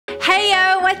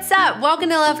What's up? Welcome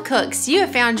to Love Cooks. You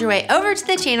have found your way over to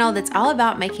the channel that's all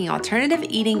about making alternative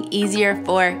eating easier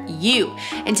for you.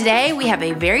 And today we have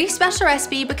a very special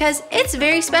recipe because it's a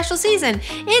very special season.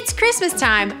 It's Christmas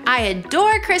time. I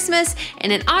adore Christmas,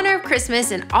 and in honor of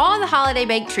Christmas and all the holiday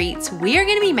baked treats, we are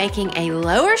going to be making a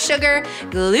lower sugar,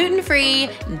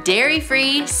 gluten-free,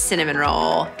 dairy-free cinnamon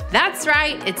roll. That's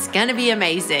right, it's going to be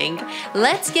amazing.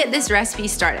 Let's get this recipe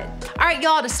started. All right,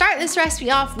 y'all, to start this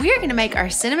recipe off, we are going to make our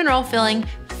cinnamon roll filling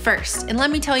first, and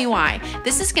let me tell you why.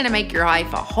 This is gonna make your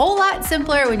life a whole lot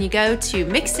simpler when you go to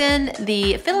mix in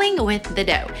the filling with the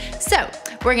dough. So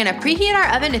we're gonna preheat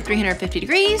our oven to 350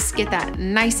 degrees, get that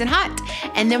nice and hot,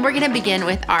 and then we're gonna begin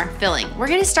with our filling. We're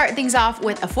gonna start things off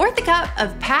with 1/4 cup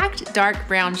of packed dark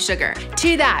brown sugar.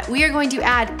 To that, we are going to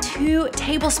add 2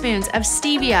 tablespoons of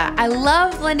stevia. I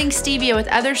love blending stevia with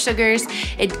other sugars.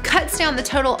 It cuts down the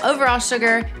total overall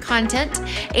sugar content,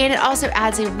 and it also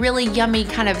adds a really yummy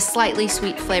kind of slightly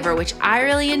sweet flavor, which I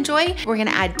really enjoy. We're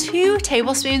gonna add 2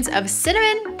 tablespoons of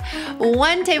cinnamon,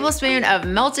 1 tablespoon of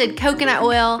melted coconut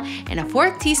oil, and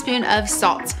 1/4 teaspoon of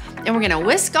salt. And we're gonna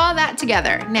whisk all that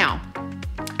together. Now,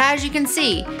 as you can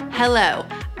see, hello,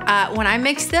 when I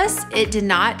mixed this, it did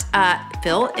not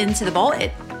fill into the bowl.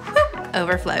 It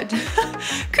overflowed.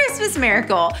 Christmas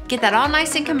miracle. Get that all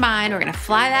nice and combined. We're gonna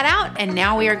fly that out, and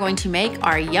now we are going to make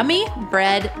our yummy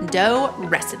bread dough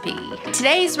recipe.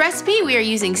 Today's recipe, we are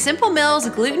using Simple Mills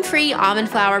gluten-free almond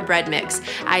flour bread mix.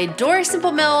 I adore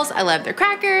Simple Mills. I love their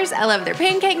crackers, I love their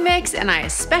pancake mix, and I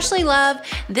especially love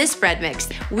this bread mix.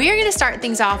 We are gonna start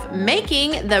things off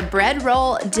making the bread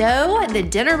roll dough, the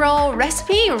dinner roll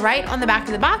recipe. Right on the back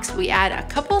of the box, we add a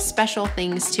couple special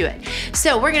things to it.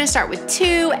 So we're gonna start with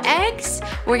 2 eggs.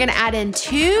 We're gonna add in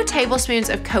 2 tablespoons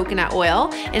of coconut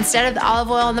oil. Instead of the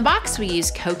olive oil in the box, we use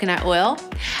coconut oil.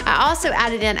 I also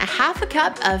added in 1/2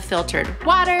 cup of filtered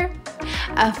water,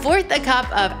 1/4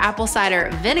 cup of apple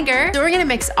cider vinegar. So we're gonna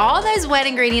mix all those wet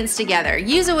ingredients together.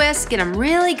 Use a whisk, get them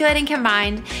really good and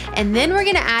combined, and then we're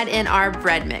gonna add in our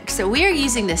bread mix. So we are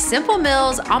using the Simple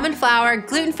Mills almond flour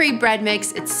gluten-free bread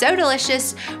mix. It's so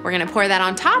delicious. We're gonna pour that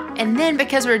on top, and then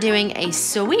because we're doing a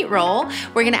sweet roll,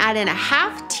 we're gonna add in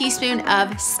 1/2 teaspoon of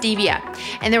stevia.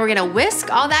 And then we're gonna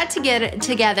whisk all that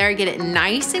together, get it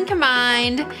nice and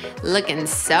combined, looking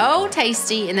so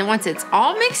tasty. And then once it's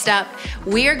all mixed up,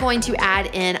 we are going to add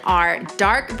in our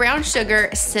dark brown sugar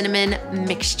cinnamon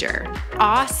mixture.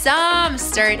 Awesome,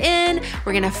 stir it in.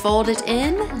 We're gonna fold it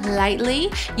in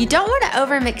lightly. You don't wanna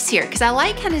overmix here, because I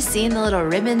like kind of seeing the little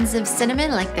ribbons of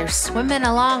cinnamon like they're swimming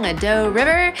along a dough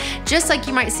river. Just like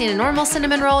you might see in a normal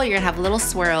cinnamon roll, you're gonna have little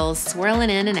swirls swirling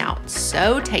in and out.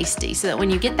 So tasty, so that when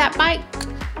you get that bite,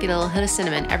 get a little hit of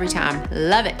cinnamon every time.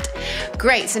 Love it.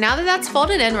 Great, so now that that's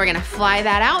folded in, we're gonna fly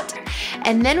that out,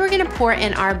 and then we're gonna pour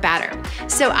in our batter.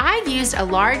 So I used a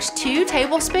large 2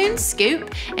 tablespoon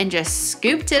scoop and just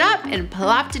scooped it up and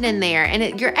plopped it in there.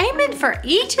 And you're aiming for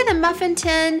each of the muffin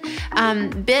tin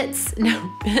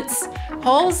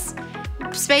holes,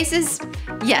 spaces,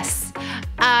 yes,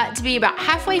 to be about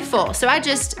halfway full. So I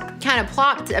just kind of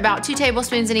plopped about 2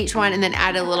 tablespoons in each one and then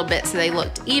added a little bit so they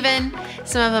looked even.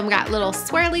 Some of them got little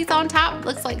swirlies on top.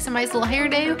 Looks like somebody's little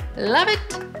hairdo. Love it.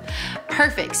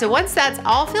 Perfect. So once that's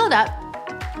all filled up,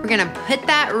 we're gonna put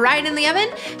that right in the oven,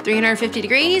 350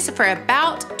 degrees for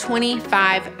about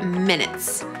 25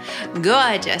 minutes.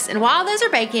 Gorgeous. And while those are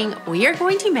baking, we are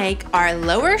going to make our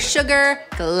lower sugar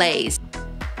glaze.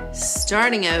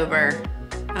 Starting over.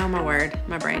 Oh my word,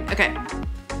 my brain. Okay.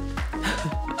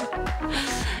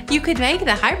 You could make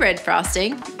the hybrid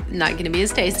frosting. Not gonna be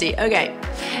as tasty. Okay.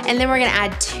 And then we're gonna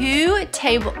add 2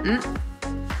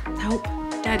 nope,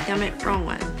 dadgummit, wrong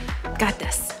one. Got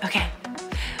this, okay.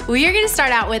 We are gonna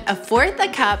start out with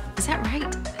 1/4 cup. Is that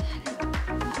right?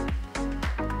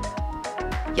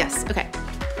 Yes, okay.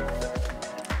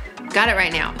 Got it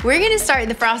right now. We're gonna start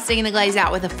the frosting and the glaze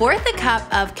out with 1/4 cup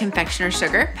of confectioner's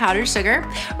sugar, powdered sugar.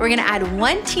 We're gonna add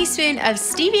 1 teaspoon of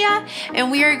stevia,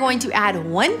 and we are going to add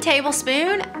 1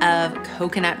 tablespoon of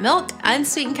coconut milk,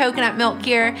 unsweetened coconut milk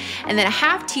here, and then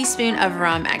 1/2 teaspoon of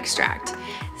rum extract.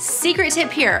 Secret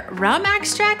tip here, rum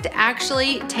extract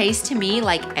actually tastes to me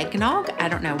like eggnog. I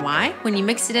don't know why. When you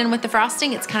mix it in with the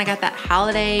frosting, it's kind of got that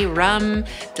holiday rum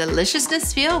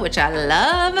deliciousness feel, which I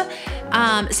love.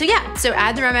 So yeah, so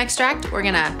add the rum extract. We're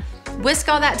gonna whisk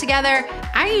all that together.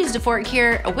 I used a fork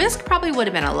here. A whisk probably would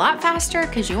have been a lot faster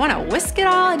because you wanna whisk it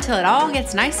all until it all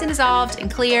gets nice and dissolved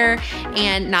and clear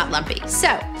and not lumpy.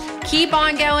 So keep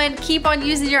on going, keep on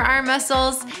using your arm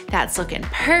muscles. That's looking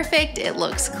perfect. It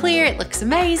looks clear, it looks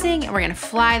amazing, and we're gonna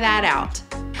fly that out.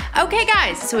 Okay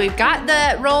guys, so we've got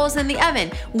the rolls in the oven.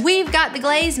 We've got the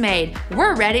glaze made.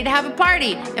 We're ready to have a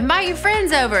party. Invite your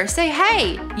friends over. Say,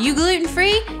 hey, you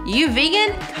gluten-free? You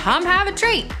vegan? Come have a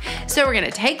treat. So we're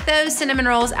gonna take those cinnamon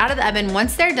rolls out of the oven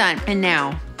once they're done. And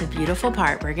now, the beautiful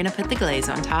part, we're gonna put the glaze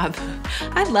on top.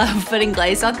 I love putting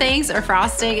glaze on things or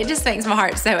frosting. It just makes my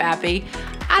heart so happy.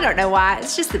 I don't know why,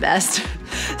 it's just the best.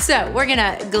 So we're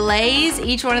gonna glaze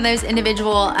each one of those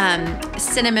individual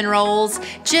cinnamon rolls.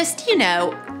 Just, you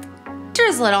know,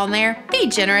 drizzle it on there. Be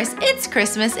generous. It's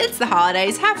Christmas. It's the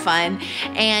holidays. Have fun.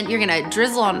 And you're gonna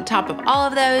drizzle on top of all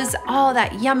of those. All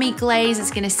that yummy glaze is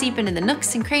gonna seep into the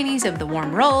nooks and crannies of the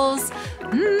warm rolls.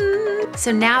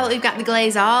 So now that we've got the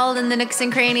glaze all in the nooks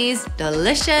and crannies,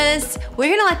 delicious.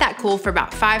 We're gonna let that cool for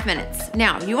about 5 minutes.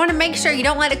 Now, you wanna make sure you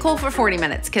don't let it cool for 40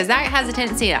 minutes because that has a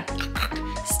tendency to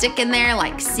stick in there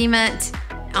like cement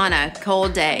on a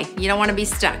cold day. You don't wanna be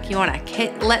stuck. You wanna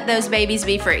let those babies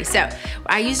be free. So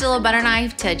I used a little butter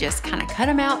knife to just kind of cut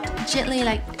them out gently,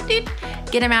 like doot,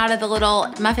 get them out of the little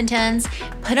muffin tins,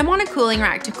 put them on a cooling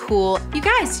rack to cool. You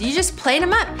guys, you just plate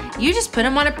them up. You just put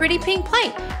them on a pretty pink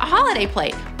plate, a holiday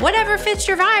plate, whatever fits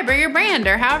your vibe or your brand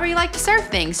or however you like to serve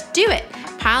things, do it.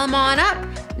 Pile them on up,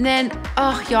 and then,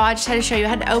 oh y'all, I just had to show you, I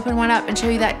had to open one up and show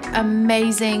you that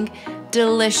amazing,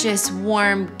 delicious,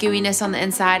 warm gooiness on the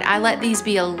inside. I let these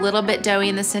be a little bit doughy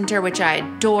in the center, which I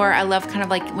adore. I love kind of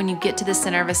like when you get to the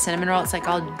center of a cinnamon roll, it's like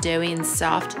all doughy and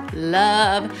soft.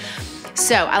 Love.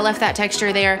 So I left that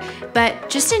texture there, but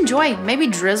just enjoy. Maybe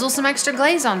drizzle some extra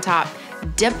glaze on top.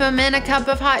 Dip them in a cup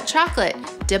of hot chocolate.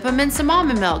 Dip them in some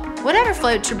almond milk. Whatever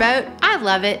floats your boat. I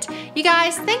love it. You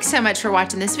guys, thanks so much for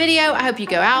watching this video. I hope you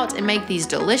go out and make these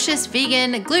delicious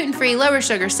vegan, gluten-free, lower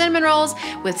sugar cinnamon rolls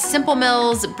with Simple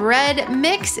Mills bread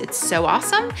mix. It's so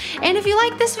awesome. And if you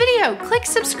like this video, click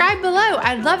subscribe below.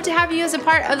 I'd love to have you as a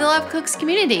part of the Love Cooks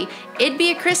community. It'd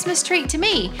be a Christmas treat to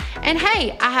me. And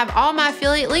hey, I have all my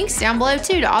affiliate links down below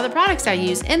too to all the products I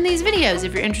use in these videos.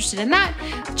 If you're interested in that,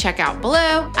 check out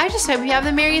below. I just hope you have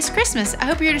the merriest Christmas. I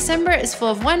hope your December is full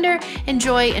of wonder and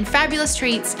joy and fabulous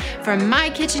treats from my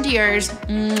kitchen to yours.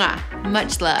 Mwah.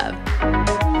 Much love.